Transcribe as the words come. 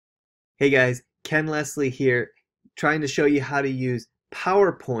Hey guys, Ken Leslie here, trying to show you how to use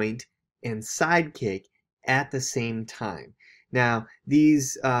PowerPoint and Sidekick at the same time. Now,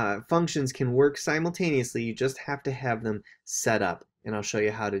 these functions can work simultaneously, you just have to have them set up, and I'll show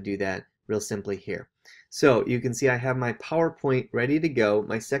you how to do that real simply here. So you can see I have my PowerPoint ready to go.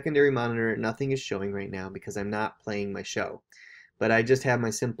 My secondary monitor, nothing is showing right now because I'm not playing my show. But I just have my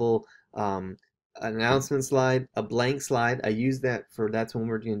simple announcement slide, a blank slide. I use that for, that's when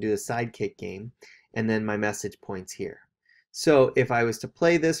we're going to do the Sidekick game, and then my message points here. So if I was to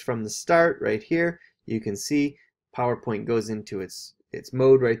play this from the start right here, you can see PowerPoint goes into its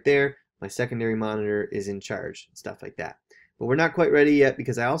mode right there. My secondary monitor is in charge, stuff like that. But we're not quite ready yet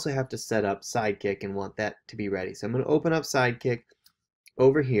because I also have to set up Sidekick and want that to be ready. So I'm going to open up Sidekick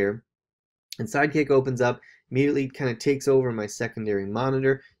over here, and Sidekick opens up, immediately kind of takes over my secondary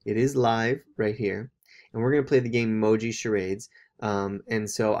monitor. It is live right here, and we're going to play the game Emoji Charades. And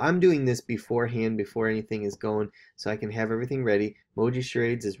so I'm doing this beforehand, before anything is going, so I can have everything ready. Emoji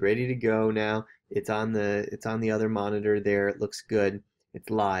Charades is ready to go now. It's on the other monitor there. It looks good. It's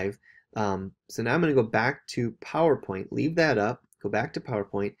live. So now I'm going to go back to PowerPoint. Leave that up. Go back to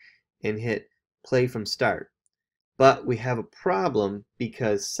PowerPoint and hit play from start. But we have a problem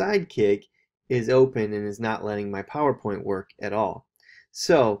because Sidekick is open and is not letting my PowerPoint work at all.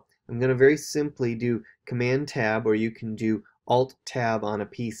 So I'm going to very simply do Command Tab, or you can do Alt Tab on a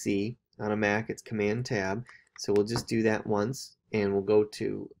PC. On a Mac it's Command Tab. So we'll just do that once, and we'll go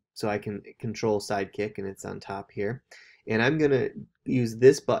to, so I can control Sidekick, and it's on top here. And I'm going to use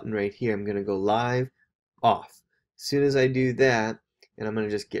this button right here. I'm going to go live, off. As soon as I do that, and I'm going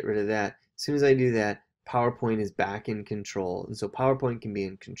to just get rid of that, as soon as I do that, PowerPoint is back in control. And so PowerPoint can be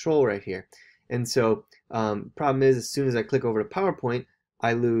in control right here. And so problem is, as soon as I click over to PowerPoint,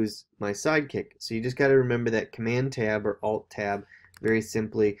 I lose my Sidekick. So you just got to remember that Command Tab or Alt Tab very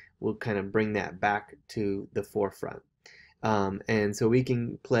simply will kind of bring that back to the forefront. And so we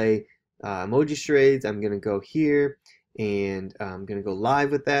can play Emoji Charades. I'm going to go here, and I'm going to go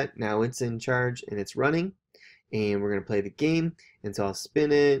live with that. Now it's in charge and it's running, and we're going to play the game. And so I'll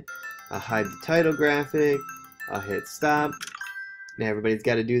spin it, I'll hide the title graphic, I'll hit stop. Now everybody's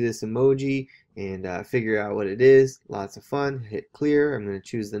got to do this emoji and figure out what it is. Lots of fun. Hit clear. I'm going to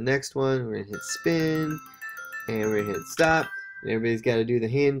choose the next one. We're going to hit spin, and we're going to hit stop. And everybody's got to do the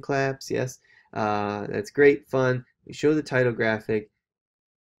hand claps. Yes, that's great fun. We show the title graphic,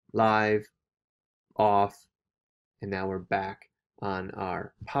 live, off, and now we're back on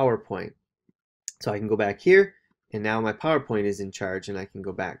our PowerPoint. So I can go back here, and now my PowerPoint is in charge, and I can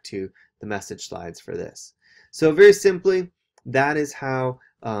go back to the message slides for this. So very simply, that is how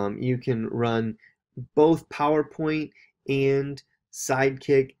you can run both PowerPoint and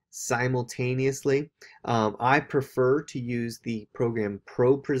Sidekick simultaneously. I prefer to use the program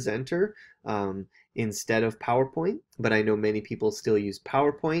Pro Presenter instead of PowerPoint, but I know many people still use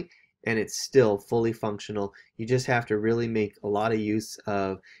PowerPoint, and it's still fully functional. You just have to really make a lot of use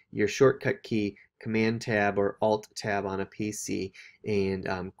of your shortcut key, Command Tab or Alt Tab on a PC,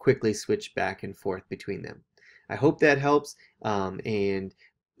 and quickly switch back and forth between them. I hope that helps, and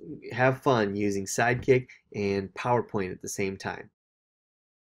have fun using Sidekick and PowerPoint at the same time.